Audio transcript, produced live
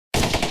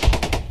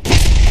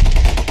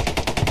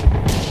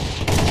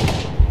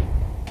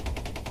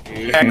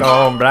Black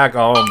on black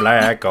on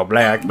black on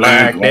black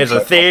black. There's a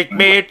thick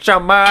bitch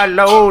on my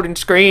loading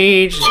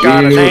screen. She's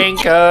got an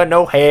anchor,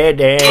 no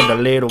head, and a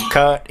little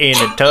cut in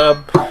the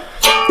tub.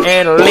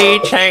 And a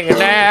leech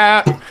hanging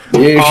out.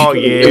 Oh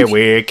yeah,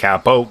 we're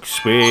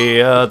cowpokes.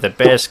 We're the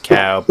best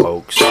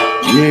cowpokes.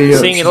 Yeah,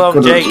 sing it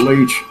along, Jake.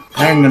 Leech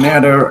hanging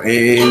out her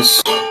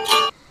ass.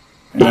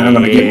 And then I'm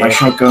gonna get my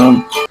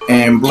shotgun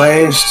and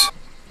blast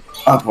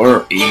up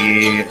her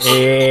ass.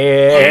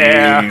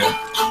 Yeah.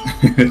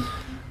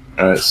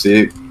 Alright,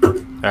 sick.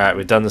 Alright,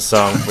 we've done the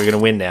song. We're gonna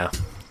win now.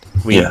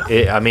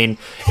 I mean,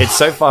 it's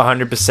so far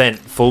 100%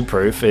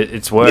 foolproof.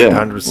 It's worked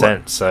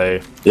 100%. So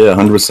yeah,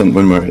 100%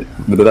 win rate.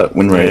 Look at that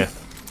win rate. Yeah.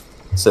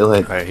 So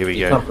like, alright, here we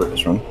you go. can't prove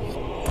us wrong.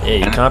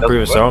 Yeah, you can't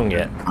prove us wrong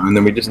yet. And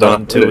then we just Not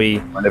don't until we.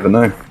 I never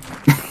know.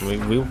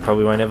 we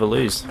probably won't ever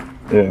lose.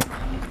 Yeah.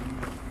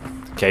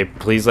 Okay,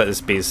 please let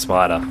this be a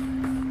spider.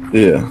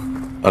 Yeah.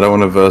 I don't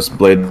want to verse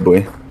Blade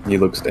Boy. He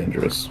looks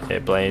dangerous. Yeah,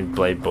 Blade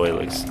Boy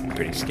looks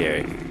pretty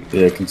scary.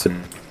 Yeah,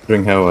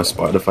 considering how a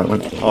spider fight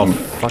went. Oh,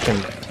 fucking,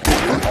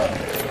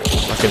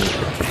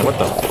 what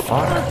the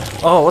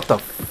fuck? Oh, what the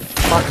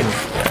fucking,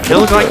 they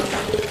look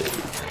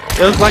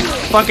like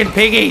fucking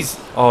piggies.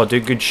 Oh,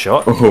 dude, good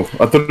shot. Oh,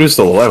 I thought he was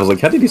still alive. I was like,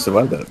 how did he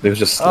survive that? It was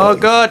just. Oh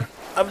god,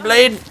 I'm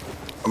bleeding.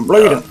 I'm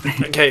bleeding.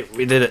 Okay,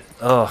 we did it.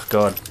 Oh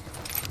god.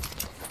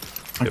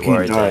 I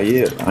can't die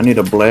yet. I need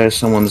to blast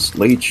someone's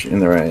leech in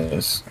their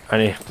ass. I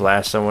need to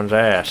blast someone's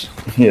ass.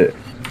 Yeah.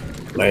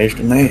 Blast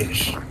an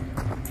ass.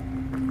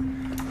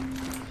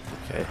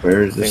 Okay.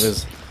 Where is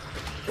this?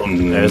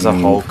 There's a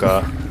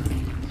Hulker.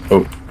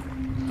 Oh.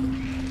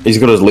 He's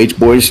got his leech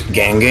boys.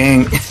 Gang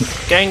gang.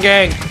 Gang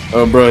gang.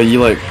 Oh bro, you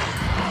like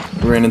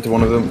ran into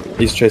one of them.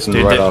 He's chasing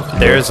right after you.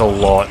 There's a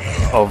lot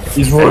of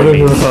He's right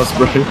over us,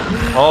 bro.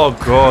 Oh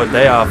god,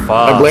 they are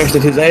fast. I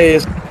blasted his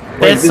ass.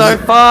 They're so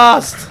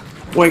fast.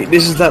 Wait,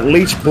 this is that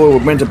leech boy we're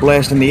meant to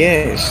blast in the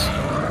ass.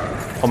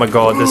 Oh my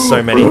god, there's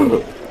so many. I'm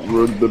out.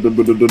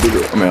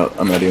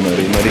 I'm out.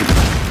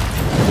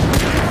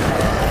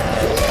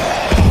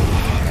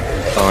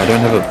 Oh, I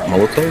don't have a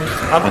Molotov?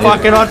 I'm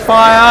fucking on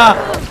fire!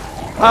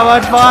 I'm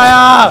on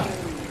fire!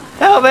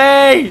 Help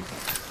me!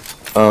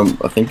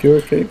 I think you're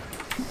okay.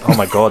 Oh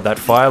my god, that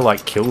fire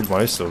like killed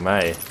most of them,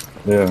 eh?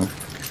 Yeah.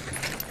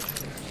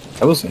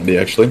 That was handy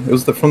actually. It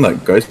was from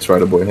that Ghost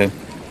Rider boy, hey?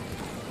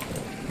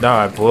 No,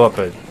 I blew up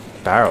a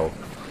barrel.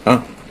 Huh?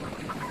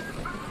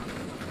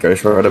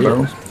 Ghost Rider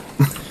barrels?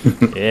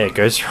 Yeah,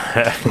 Ghost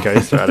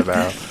Rider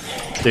barrel.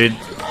 Dude,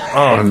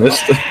 oh. I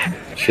missed it.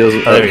 She was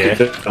there we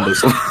go.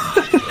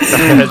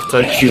 Man,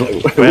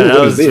 that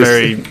was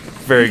very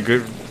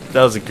good.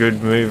 That was a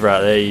good move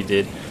right there you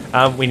did.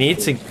 We need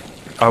to...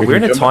 Oh, we're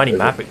in a tiny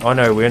map. Oh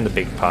no, we're in the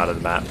big part of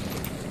the map.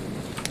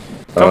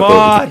 Come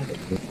on!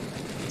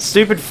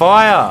 Stupid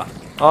fire!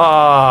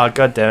 Oh,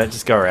 god damn it,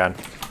 just go around.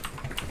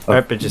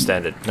 Nope, it just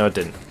ended. No, it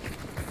didn't.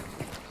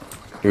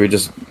 We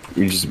just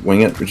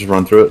wing it? We just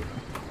run through it?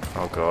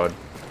 Oh god.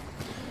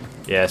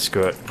 Yeah,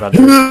 screw it. Run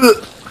through it.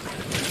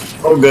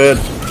 Oh god.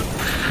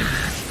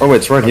 Oh wait,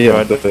 it's right here.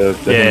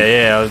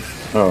 Yeah.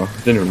 Oh, I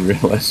didn't even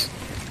realize.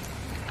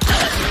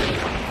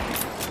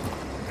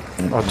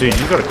 Oh dude,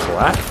 you got a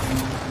collab?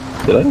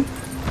 Did I?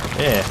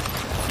 Yeah.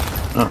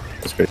 Oh,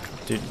 that's great.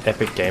 Dude,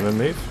 epic gamer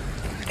move.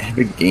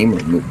 Epic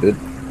gamer move, dude.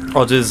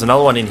 Oh dude, there's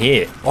another one in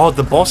here. Oh,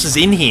 the boss is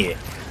in here.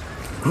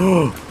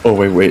 Oh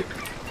wait.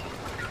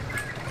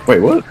 Wait,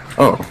 what?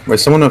 Oh, wait,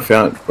 someone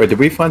found... Wait, did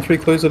we find 3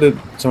 clues or did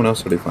someone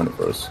else already find it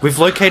for us? We've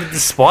located the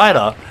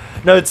spider.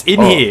 No, it's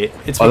in here.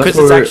 It's because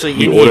it's actually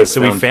in here,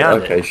 so we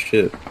found it. Okay,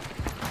 shit.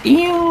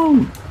 Ew!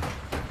 Oh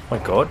my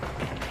god.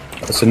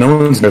 So no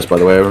one's noticed, by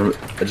the way. I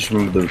just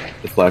remember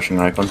the flashing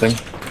icon thing.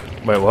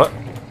 Wait, what?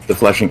 The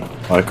flashing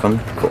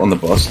icon on the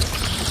boss.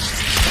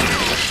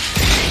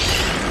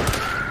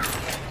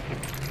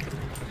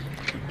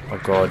 Oh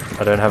god,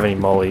 I don't have any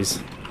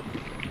mollies.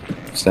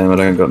 Same, I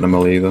don't got no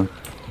molly either.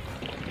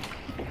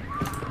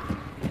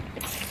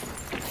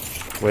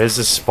 Where's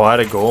the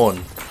spider gone?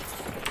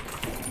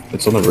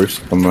 It's on the roof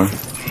somewhere.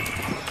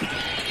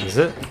 Is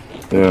it?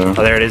 Yeah.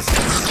 Oh, there it is.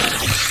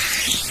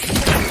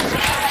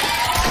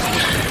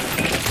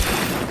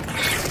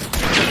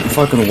 I'm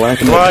fucking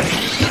whacking it. What?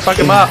 Fuck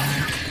him up.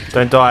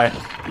 Don't die.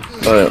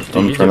 Oh yeah,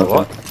 I'm trying to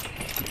what?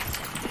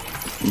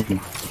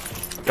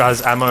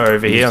 Guys, ammo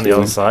over here on the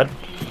other side.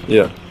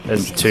 Yeah.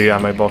 There's 2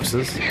 ammo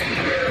boxes.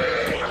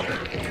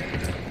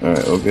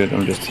 Alright, all good.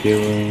 I'm just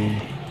healing.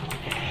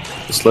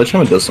 The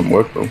sledgehammer does some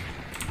work, bro.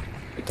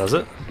 Does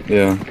it?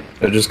 Yeah.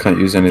 I just can't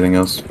use anything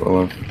else.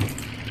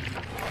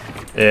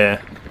 Yeah.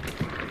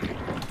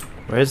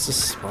 Where's the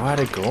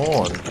spider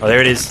gone? Oh,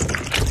 there it is.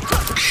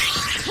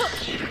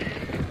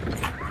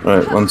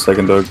 Alright, 1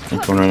 second, dog. I'm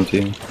coming around to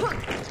you.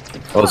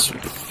 Oh,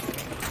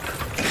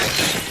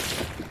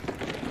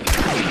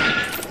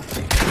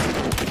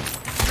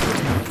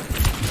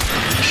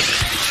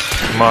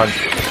 Come on.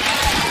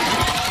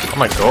 Oh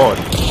my god.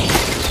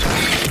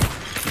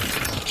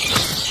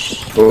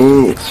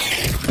 Oh!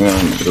 Hang on,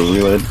 I'm gonna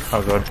reload.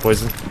 Oh god,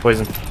 poison.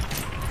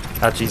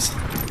 Ouchies.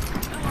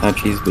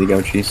 Ouchies, big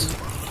ouchies.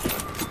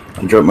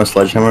 I dropped my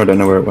sledgehammer, I don't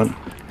know where it went.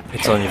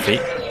 It's on your feet.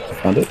 I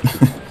found it.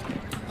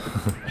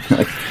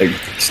 I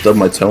stubbed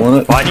my toe on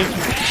it. Behind you!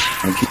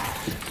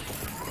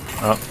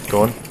 Oh,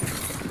 go on.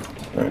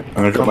 Alright, I'm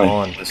gonna drop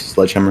my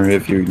sledgehammer here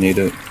if you need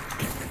it.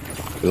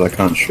 Because I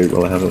can't shoot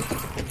while I have it.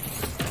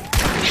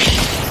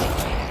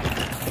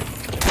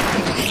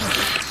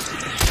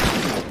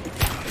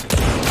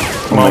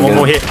 Come on, one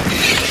more hit.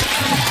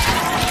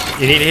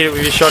 You need to hit it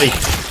with your shotty.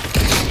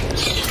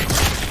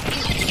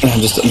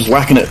 I'm just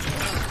whacking it.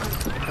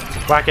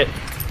 Whack it.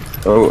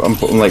 Oh, I'm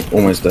like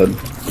almost dead.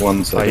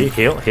 1 second. Oh, you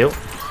heal.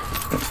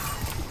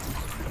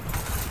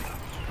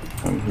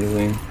 I'm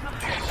healing.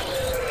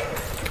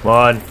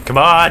 Come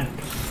on!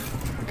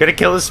 I'm gonna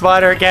kill the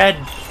spider again!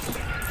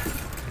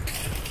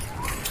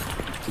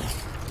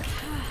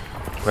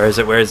 Where is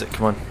it?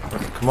 Come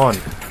on.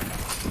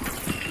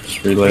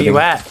 Just reloading. Where you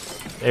at?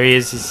 There he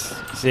is.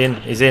 He's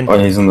in. Oh,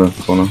 he's in the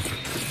corner.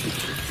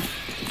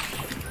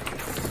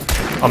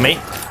 On me.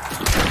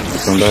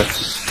 Come back.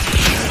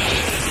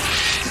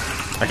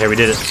 Okay, we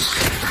did it.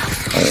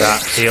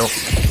 Heal.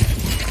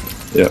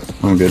 Yeah,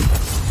 I'm good.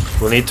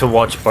 We'll need to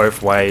watch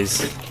both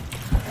ways.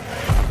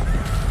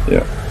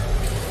 Yeah.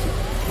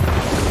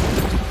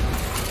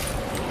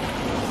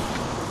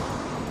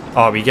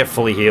 Oh, we get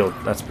fully healed.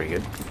 That's pretty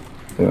good.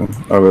 Yeah.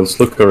 Alright, well, let's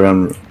look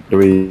around. Do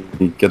we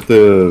get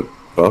the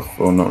buff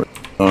or not?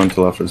 Not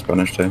until after it's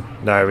banished, eh?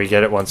 No, we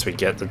get it once we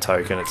get the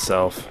token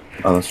itself.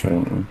 Oh, that's right.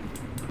 Yeah.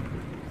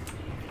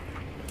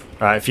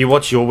 Alright, if you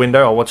watch your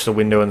window, I'll watch the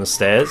window and the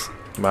stairs.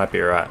 You might be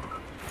alright.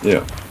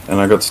 Yeah, and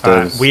I got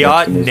stairs. We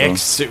are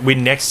next. We're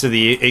next to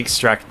the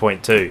extract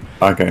point too.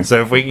 Okay.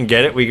 So if we can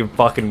get it, we can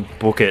fucking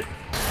book it.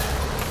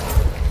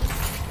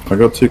 I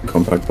got 2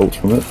 compact bolts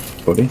from it,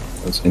 buddy.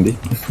 That's handy.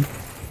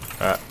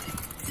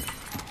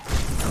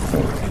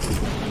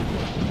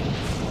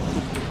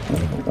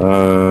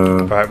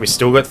 Alright, we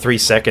still got 3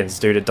 seconds,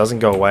 dude. It doesn't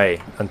go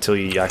away until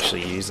you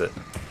actually use it.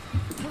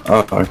 Oh,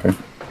 okay.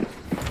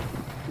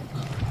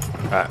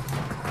 Alright.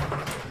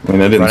 I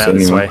mean, I didn't Run out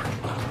this way.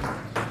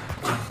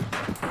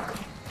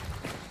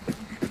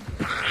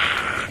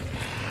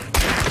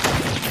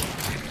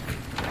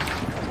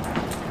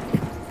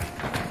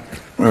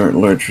 Alright,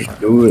 let's just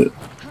do it.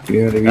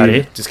 Get Out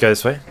here? Just go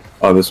this way.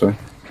 Oh, this way.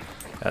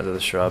 Out of the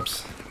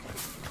shrubs.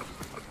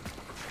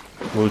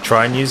 We'll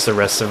try and use the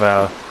rest of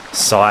our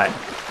sight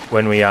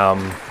when we,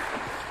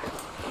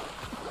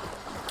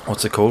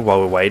 what's it called, while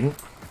we're waiting?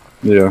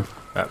 Yeah.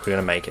 Right, we're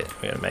gonna make it.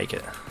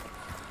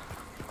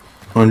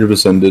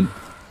 100% did. So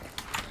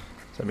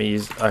let me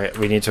use, okay,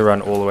 we need to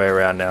run all the way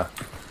around now.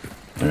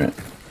 Alright.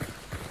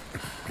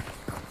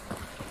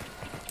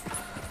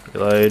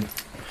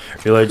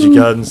 Reload your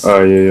guns.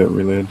 Oh, yeah,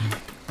 reload.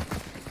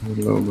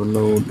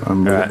 Reload.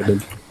 I'm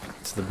reloaded.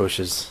 To the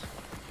bushes.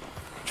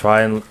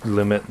 Try and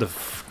limit the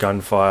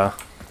gunfire.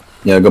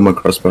 Yeah, I got my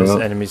crossbow There's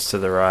out. enemies to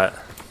the right.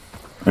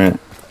 Alright.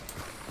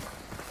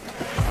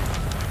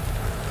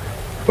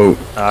 Oh,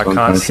 I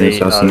can't see.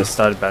 They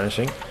started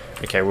banishing.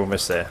 Okay, we're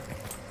almost there.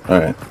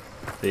 Alright.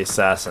 The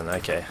assassin,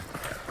 okay.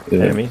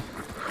 Yeah. Enemy.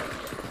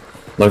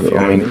 Like,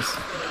 I mean,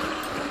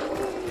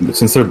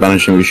 since they're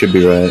banishing, we should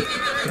be right.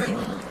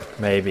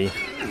 Maybe.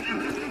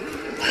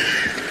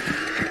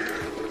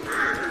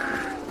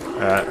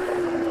 Alright.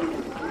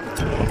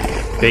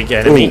 Big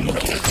enemy. Ooh,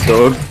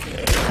 dog.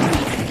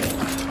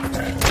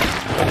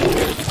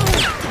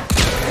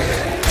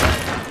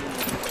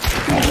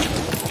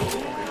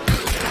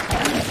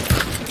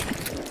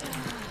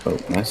 Oh,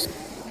 nice.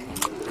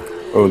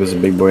 Oh, there's a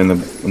big boy in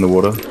the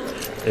water.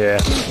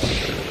 Yeah.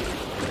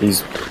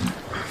 He's...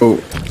 Oh,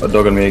 a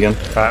dog on me again.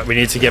 Alright, we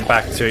need to get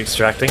back to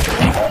extracting.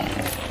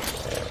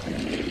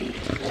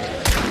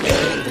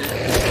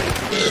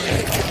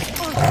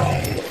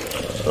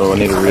 Oh, I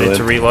need to reload. I need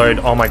to reload.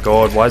 Oh my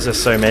god, why is there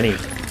so many?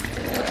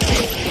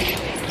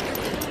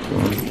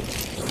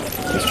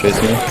 He's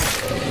chasing me.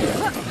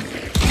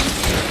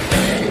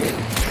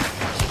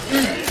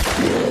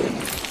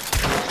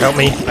 Help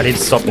me, I need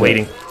to stop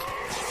bleeding.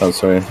 Oh,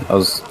 sorry, I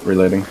was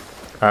reloading.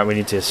 Alright, we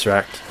need to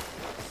extract.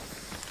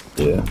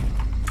 Yeah.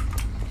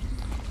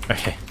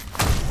 Okay.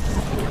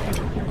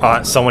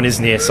 Alright, someone's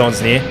near.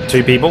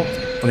 2 people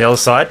on the other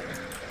side.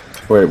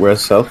 Wait,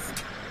 where's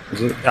south?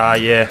 Is it?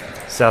 Yeah,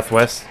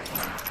 southwest.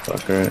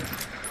 Fuck, alright.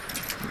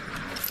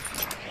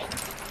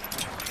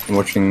 I'm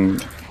watching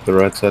the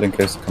right side in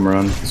case they come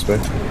around this way.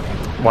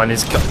 One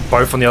is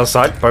both on the other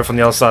side. Both on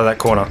the other side of that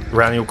corner.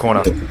 Around your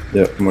corner.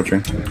 Yeah, I'm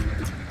watching.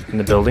 In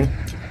the building.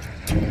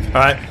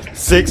 Alright,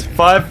 6,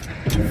 5,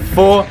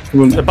 4,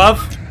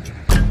 above.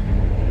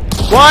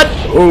 What?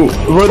 Oh,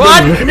 right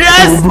What? there.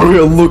 Yes!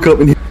 Look up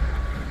and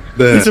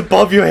there. He's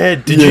above your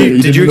head.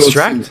 Did you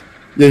extract?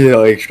 Yeah,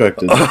 I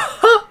extracted.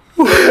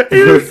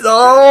 He was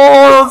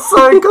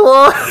so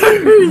close.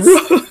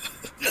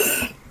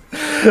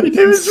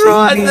 He was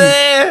right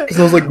there. Because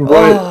I was like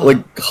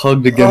like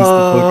hugged against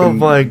the fucking Oh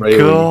my railing.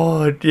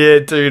 god. Yeah,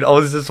 dude, I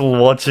was just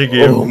watching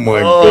him. Oh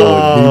my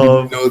god. He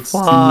didn't know it's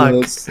fuck.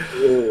 nuts.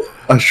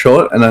 I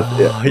shot and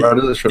right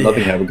as I shot,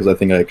 nothing happened because I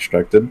think I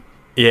extracted.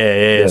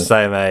 Yeah,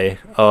 same, eh?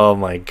 Oh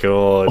my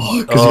god.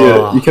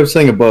 Because you kept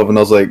saying above, and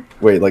I was like,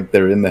 wait, like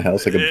they're in the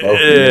house, like above.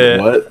 Yeah.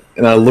 What?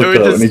 And I looked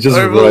We're up, and he's just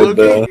right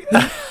overlooking.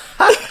 there.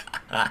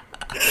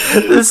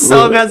 The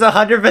song has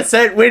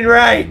 100% win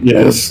rate.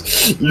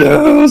 Yes.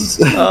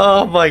 Yes.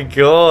 Oh my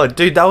god,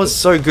 dude, that was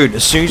so good.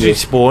 As soon as we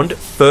spawned,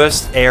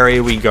 first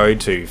area we go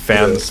to,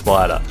 found the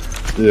spider.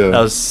 Yeah. That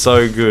was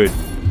so good.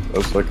 That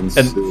was fucking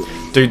sick.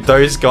 Dude,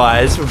 those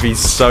guys would be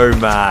so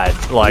mad.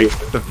 Like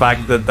the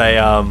fact that they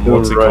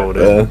what's it called?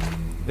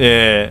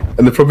 Yeah.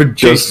 And they probably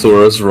just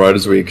saw us right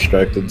as we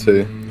extracted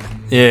too.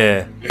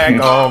 Yeah.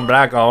 Black on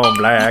black on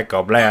black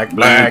on black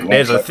black.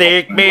 There's a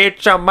thick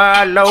bitch on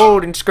my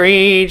loading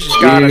screen. She's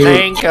got an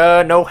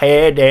anchor, no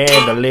head,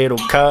 and a little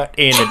cut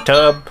in the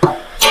tub.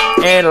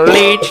 And a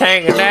leech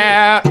hanging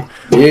out.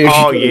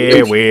 Oh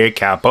yeah, we're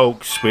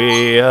cowpokes.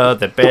 We're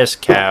the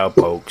best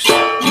cowpokes.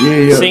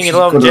 Yeah, Sing it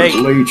along, Jake.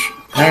 Leech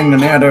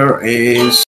hanging out her ass.